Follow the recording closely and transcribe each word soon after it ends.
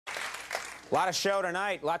A lot of show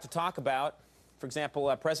tonight, a lot to talk about. For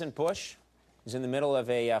example, President Bush is in the middle of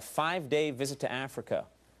a 5-day visit to Africa.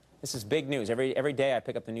 This is big news. Every day I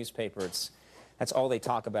pick up the newspaper, that's all they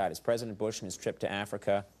talk about is President Bush and his trip to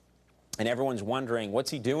Africa. And everyone's wondering,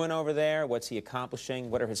 what's he doing over there? What's he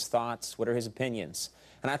accomplishing? What are his thoughts? What are his opinions?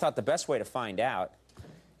 And I thought the best way to find out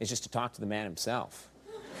is just to talk to the man himself.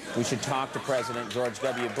 We should talk to President George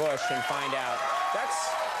W. Bush and find out.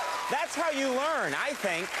 That's how you learn, I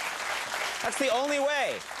think. That's the only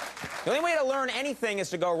way. The only way to learn anything is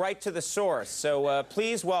to go right to the source. So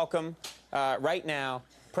please welcome, right now,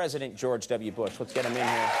 President George W. Bush. Let's get him in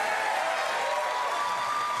here.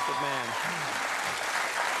 Good man.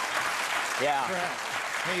 Yeah.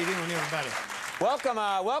 How you doing, everybody? Welcome,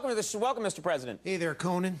 welcome, Mr. President. Hey there,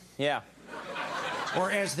 Conan. Yeah. Or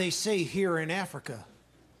as they say here in Africa,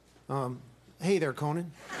 hey there,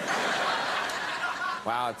 Conan.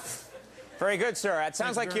 Wow, it's very good, sir. It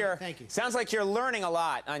sounds like you're learning a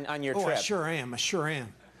lot on your trip. I sure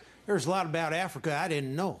am. There's a lot about Africa I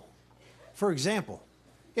didn't know. For example,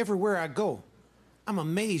 everywhere I go, I'm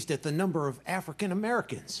amazed at the number of African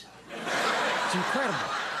Americans. It's incredible.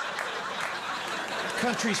 The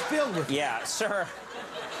country's filled with them. Yeah, sir.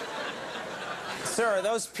 Sir,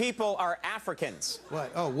 those people are Africans.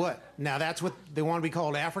 What? Oh, what? Now that's what they want to be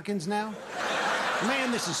called, Africans now?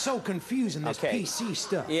 Man, this is so confusing, this PC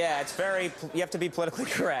stuff. Yeah, it's you have to be politically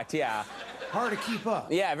correct, yeah. Hard to keep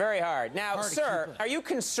up. Yeah, very hard. Now, sir, are you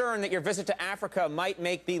concerned that your visit to Africa might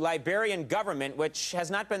make the Liberian government, which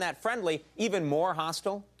has not been that friendly, even more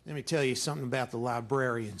hostile? Let me tell you something about the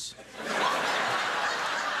librarians.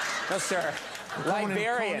 No, sir.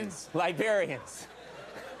 Liberians. Liberians.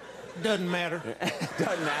 Doesn't matter.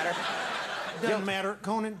 Doesn't matter. Doesn't matter,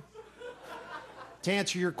 Conan. To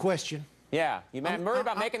answer your question. Yeah, you worried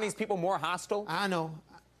about making these people more hostile? I know.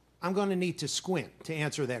 I'm going to need to squint to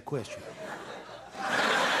answer that question.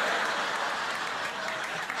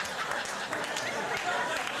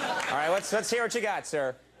 All right, let's hear what you got,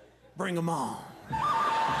 sir. Bring them on.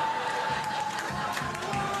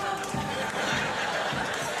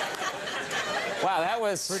 Wow, that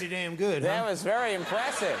was pretty damn good. That was very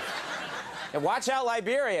impressive. And watch out,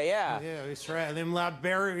 Liberia, yeah. Yeah, that's right. Them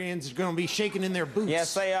Liberians are going to be shaking in their boots.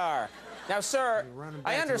 Yes, they are. Now, sir,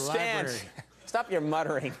 I understand. Stop your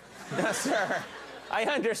muttering. Now, sir, I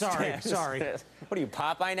understand. Sorry. What are you,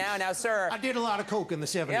 Popeye now? Now, sir. I did a lot of coke in the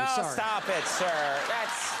 70s. No, sorry. Stop it, sir.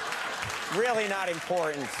 That's really not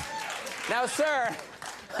important. Now, sir,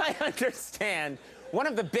 I understand. One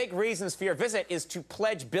of the big reasons for your visit is to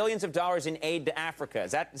pledge billions of dollars in aid to Africa.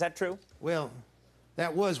 Is that true? Well,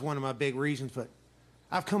 that was one of my big reasons, but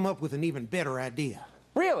I've come up with an even better idea.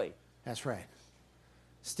 Really? That's right.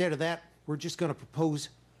 Instead of that, we're just going to propose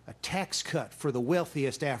a tax cut for the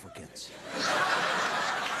wealthiest Africans.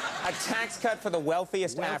 A tax cut for the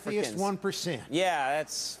wealthiest Africans? 1%. Yeah,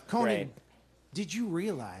 that's Conan, great. Did you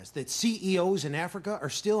realize that CEOs in Africa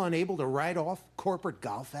are still unable to write off corporate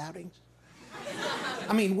golf outings?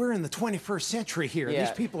 I mean, we're in the 21st century here. Yeah.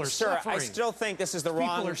 These people are Sir, suffering. I still think this is the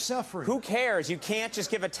wrong... People are suffering. Who cares? You can't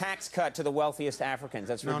just give a tax cut to the wealthiest Africans.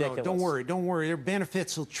 That's ridiculous. No, don't worry. Their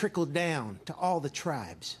benefits will trickle down to all the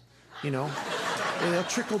tribes, you know? They'll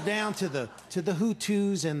trickle down to the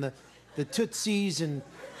Hutus and the Tutsis and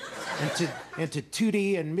to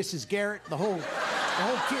Tootie and Mrs. Garrett, the whole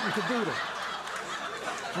kit and caboodle.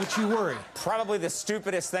 Don't you worry. Probably the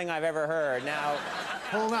stupidest thing I've ever heard. Now...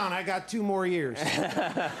 Hold on, I got 2 more years. Sir,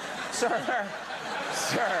 a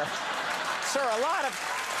lot of...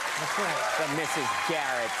 That's right. The Mrs.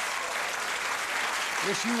 Garrett.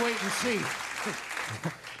 Yes, you wait and see.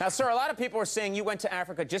 Now, sir, a lot of people are saying you went to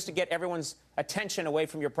Africa just to get everyone's attention away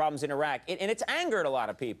from your problems in Iraq, and it's angered a lot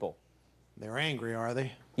of people. They're angry, are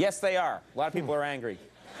they? Yes, they are. A lot of people are angry.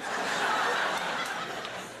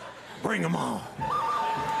 Bring them on.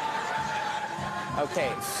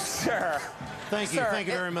 Okay, sir. Thank you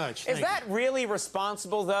very much. Is that really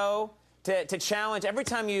responsible, though, to challenge, every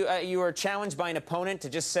time you are challenged by an opponent, to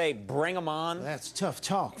just say, bring them on? That's tough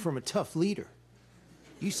talk from a tough leader.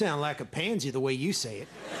 You sound like a pansy the way you say it.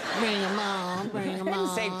 Bring them on, bring them on. I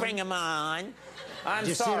didn't say bring them on. I'm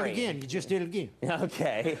sorry. Did it again. You just did it again.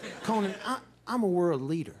 Okay. Conan, I'm a world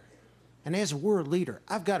leader. And as a world leader,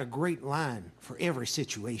 I've got a great line for every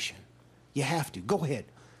situation. You have to. Go ahead.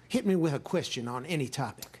 Hit me with a question on any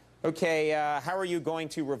topic. Okay, how are you going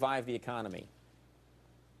to revive the economy?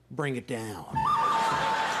 Bring it down.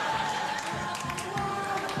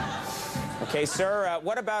 Okay, sir,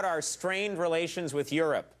 what about our strained relations with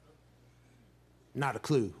Europe? Not a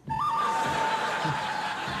clue.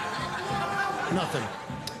 Nothing.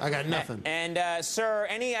 I got nothing. And, sir,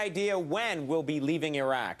 any idea when we'll be leaving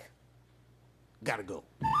Iraq? Gotta go.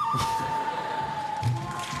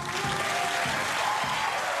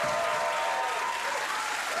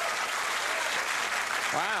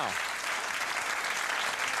 Wow.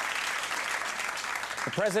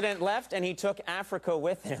 The president left, and he took Africa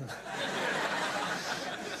with him.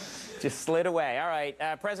 Just slid away. All right,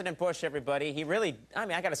 President Bush, everybody, he really, I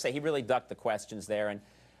mean, I gotta say, he really ducked the questions there. And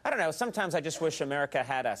I don't know, sometimes I just wish America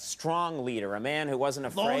had a strong leader, a man who wasn't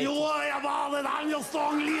afraid. Don't you worry about it, I'm your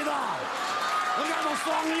strong leader. We got a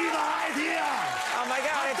strong leader right here. Oh my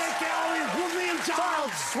God, I'll take care of you. Put me in charge.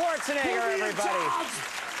 Arnold Schwarzenegger, Put me everybody. in charge.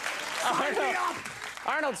 Sign me up.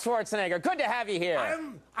 Arnold Schwarzenegger, good to have you here.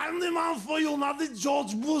 I'm the man for you, not the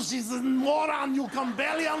George Bush. He's a moron. You can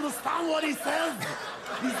barely understand what he says.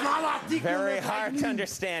 He's not articulate. Very like hard me. to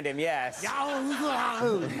understand him, yes. Yeah.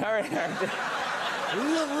 Very hard.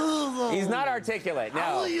 He's not articulate,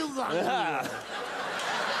 no.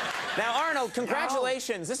 Now, Arnold,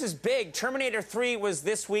 congratulations. This is big. Terminator 3 was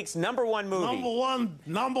this week's #1 movie.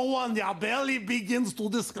 Number one, yeah, barely begins to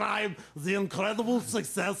describe the incredible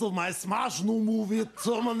success of my smash new movie,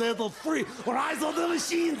 Terminator 3, Rise of the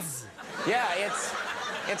Machines. Yeah,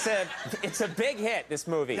 it's a big hit, this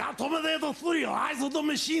movie. Yeah, Terminator 3, Rise of the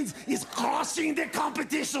Machines is crushing the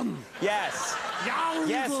competition. Yes. Yeah,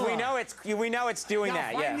 Yes, we know it's doing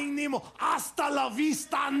that, yeah. Finding Nemo, hasta la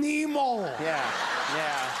vista, Nemo. Yeah.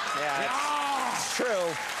 Yeah. It's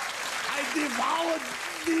true. I devoured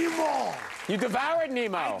Nemo. You devoured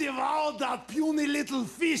Nemo. I devoured that puny little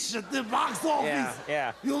fish at the box office.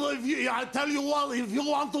 Yeah. You know, I tell you what, if you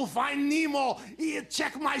want to find Nemo,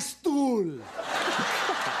 check my stool.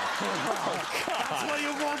 That's where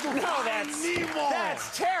you're going to find Nemo.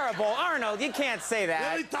 That's terrible. Arnold, you can't say Let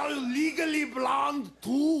that. me tell you, Legally Blonde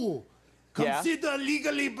 2. Yeah. Consider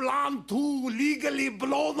Legally Blonde 2 legally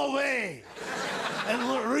blown away. And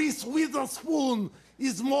Reese Witherspoon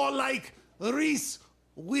is more like Reese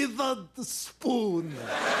with a spoon.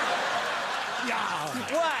 Yeah.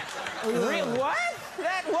 What? What?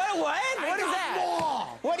 What is that? More.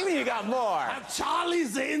 What do you mean you got more?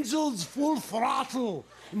 Charlie's Angels full throttle.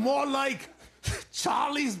 More like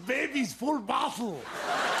Charlie's Babies full bottle.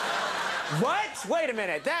 What? Wait a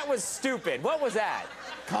minute. That was stupid. What was that?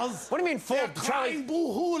 What do you mean full? They're crying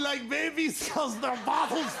boo-hoo like babies because their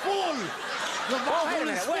bottle's full. The bottle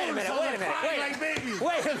is full, so they're crying like babies.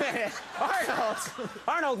 Wait a minute.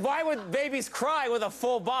 Arnold, why would babies cry with a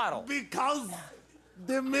full bottle? Because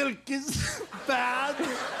the milk is bad.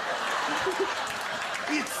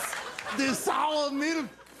 It's the sour milk,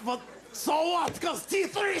 but so what? Because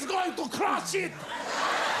T3 is going to crush it.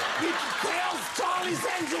 It tears Charlie's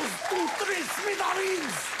Angels to 3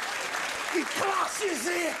 smithereens. It crushes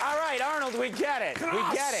it. All right, Arnold, we get it. Crush.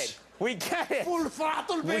 We get it. We get it. Full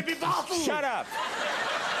throttle, baby bottle. Shut up.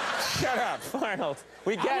 Shut up, Arnold.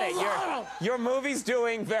 We get it. Your movie's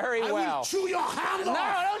doing very well. I will chew your hand off.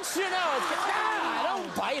 No, don't chew.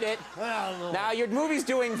 Don't bite it. Now, your movie's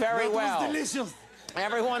doing very well. That was delicious.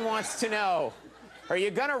 Everyone wants to know, are you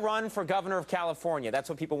going to run for governor of California? That's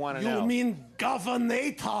what people want to know. You mean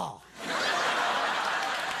governator.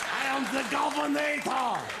 I am the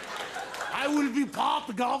governator. I will be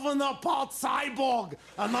part governor, part cyborg,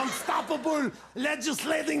 an unstoppable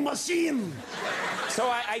legislating machine. So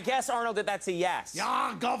I guess, Arnold, that's a yes.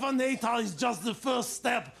 Yeah, governator is just the first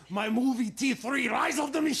step. My movie T3, Rise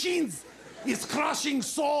of the Machines, is crushing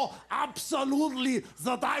so absolutely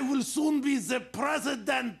that I will soon be the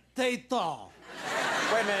presidentator.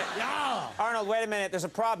 Wait a minute. Yeah. Arnold, wait a minute. There's a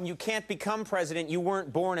problem. You can't become president. You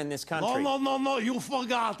weren't born in this country. No. You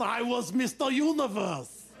forgot. I was Mr.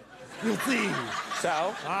 Universe. You see.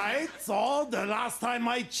 So? Right? So, the last time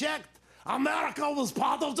I checked, America was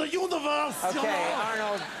part of the universe. Okay, you know?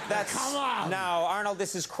 Arnold, that's... Come on. No, Arnold,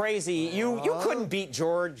 this is crazy. You couldn't beat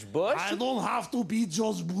George Bush. I don't have to beat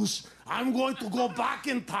George Bush. I'm going to go back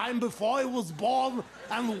in time before he was born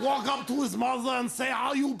and walk up to his mother and say,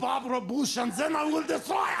 "Are you Barbara Bush?" And then I will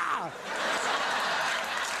destroy her.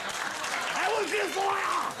 I will destroy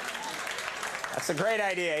her. That's a great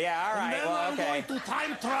idea. Yeah, all right. And then Well, okay. I'm going to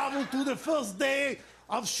time travel to the first day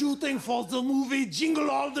of shooting for the movie Jingle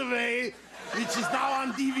All the Way, which is now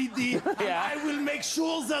on DVD. Yeah. And I will make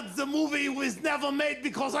sure that the movie was never made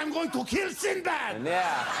because I'm going to kill Sinbad.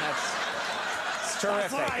 Yeah, that's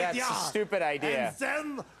terrific. That's right, That's a stupid idea. And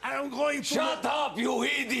then I'm going to... Shut up, you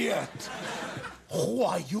idiot! Who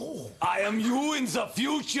are you? I am you in the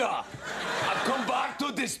future. I've come back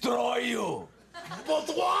to destroy you. But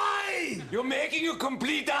why? You're making a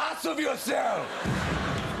complete ass of yourself.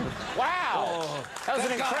 Wow. That was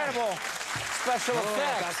an that guy. incredible special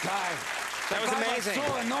effect. That guy. That was amazing.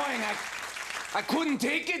 So annoying. I couldn't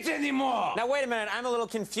take it anymore. Now, wait a minute. I'm a little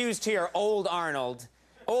confused here, old Arnold.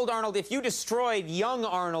 Old Arnold, if you destroyed young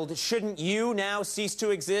Arnold, shouldn't you now cease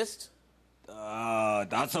to exist?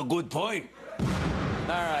 That's a good point. All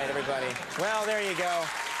right, everybody. Well, there you go.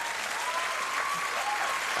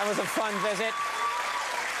 That was a fun visit.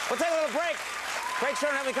 We'll take a little break. Break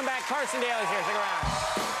short, and when we come back, Carson Daly is here. Stick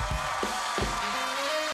around.